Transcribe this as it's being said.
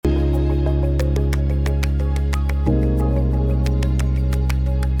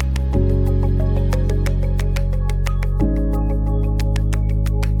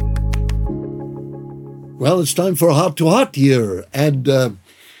Well, it's time for Heart to Heart here, and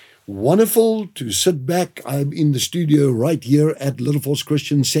wonderful to sit back. I'm in the studio right here at Little Falls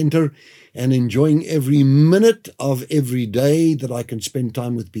Christian Center and enjoying every minute of every day that I can spend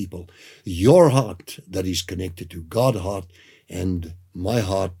time with people. Your heart that is connected to God's heart, and my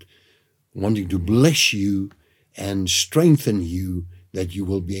heart wanting to bless you and strengthen you, that you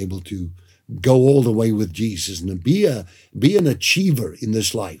will be able to go all the way with Jesus and be an achiever in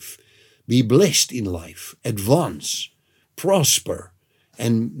this life. Be blessed in life, advance, prosper,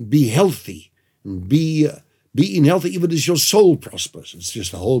 and be healthy. And be in health even as your soul prospers. It's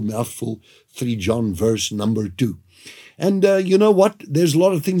just a whole mouthful, 3 John verse number 2. And you know what? There's a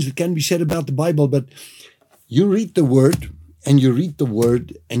lot of things that can be said about the Bible, but you read the Word, and you read the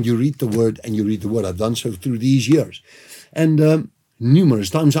Word, and you read the Word, and you read the Word. I've done so through these years. And numerous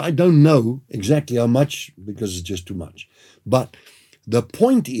times, I don't know exactly how much, because it's just too much. But the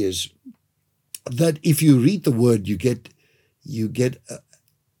point is that if you read the Word, you get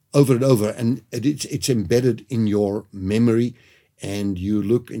over and over, and it's embedded in your memory, and you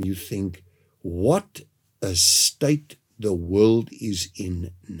look and you think, what a state the world is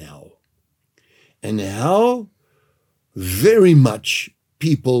in now, and how very much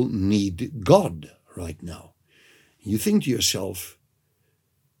people need God right now. You think to yourself,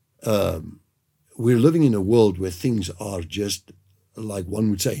 we're living in a world where things are just, like one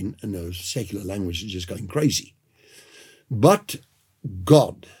would say in a secular language, is just going crazy. But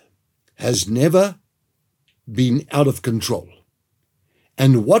God has never been out of control.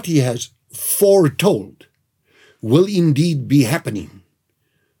 And what he has foretold will indeed be happening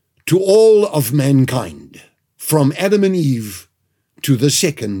to all of mankind, from Adam and Eve to the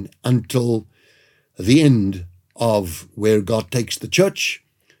second, until the end of where God takes the church,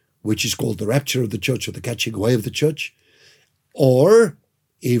 which is called the rapture of the church, or the catching away of the church, or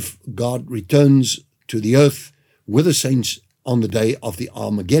if God returns to the earth with the saints on the day of the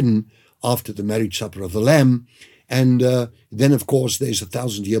Armageddon, after the marriage supper of the Lamb. And then, of course, there's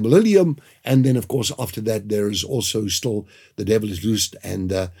 1,000-year millennium. And then, of course, after that, there is also still the devil is loosed,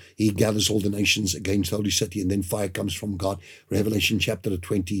 and he gathers all the nations against the holy city. And then fire comes from God, Revelation chapter number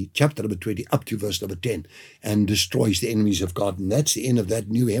 20, up to verse number 10, and destroys the enemies of God. And that's the end of that.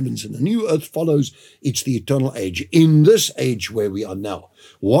 New heavens and a new earth follows. It's the eternal age. In this age where we are now,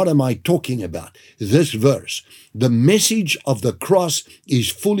 what am I talking about? This verse. The message of the cross is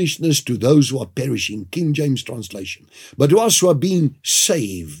foolishness to those who are perishing, King James translation. But to us who are being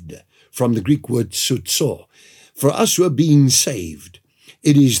saved, from the Greek word sozo, for us who are being saved,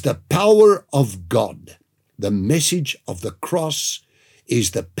 it is the power of God. The message of the cross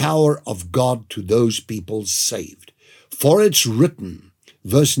is the power of God to those people saved. For it's written,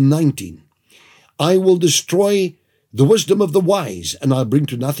 verse 19, I will destroy the wisdom of the wise, and I'll bring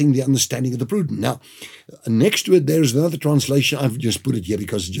to nothing the understanding of the prudent. Now, next to it, there's another translation. I've just put it here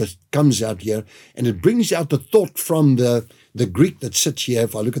because it just comes out here, and it brings out the thought from the Greek that sits here.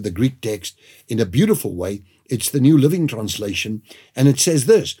 If I look at the Greek text in a beautiful way, it's the New Living Translation, and it says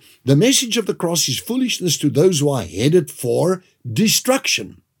this: the message of the cross is foolishness to those who are headed for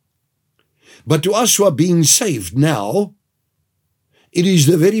destruction. But to us who are being saved now, it is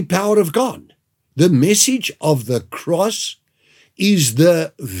the very power of God. The message of the cross is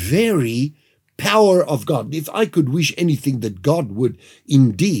the very power of God. If I could wish anything that God would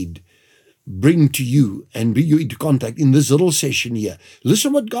indeed bring to you and bring you into contact in this little session here,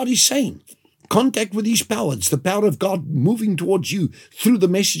 listen what God is saying. Contact with his power. It's the power of God moving towards you through the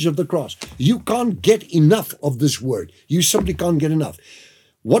message of the cross. You can't get enough of this word. You simply can't get enough.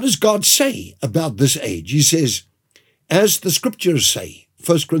 What does God say about this age? He says, as the scriptures say,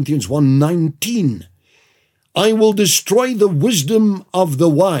 1 Corinthians 1:19, I will destroy the wisdom of the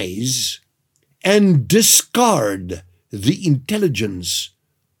wise and discard the intelligence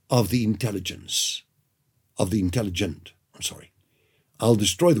of the intelligent. I'll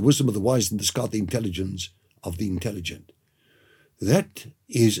destroy the wisdom of the wise and discard the intelligence of the intelligent. That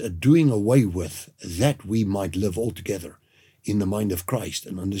is a doing away with, that we might live altogether in the mind of Christ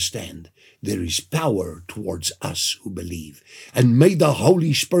and understand there is power towards us who believe. And may the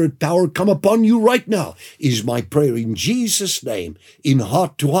Holy Spirit power come upon you right now, is my prayer in Jesus' name, in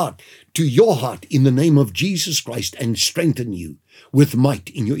heart to your heart, in the name of Jesus Christ, and strengthen you with might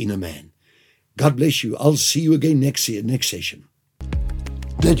in your inner man. God bless you. I'll see you again next session.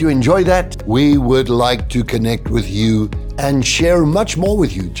 Did you enjoy that? We would like to connect with you and share much more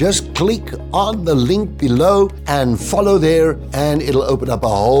with you. Just click on the link below and follow there, and it'll open up a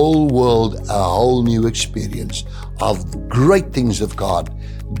whole world, a whole new experience of great things of God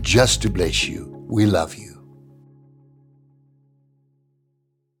just to bless you. We love you.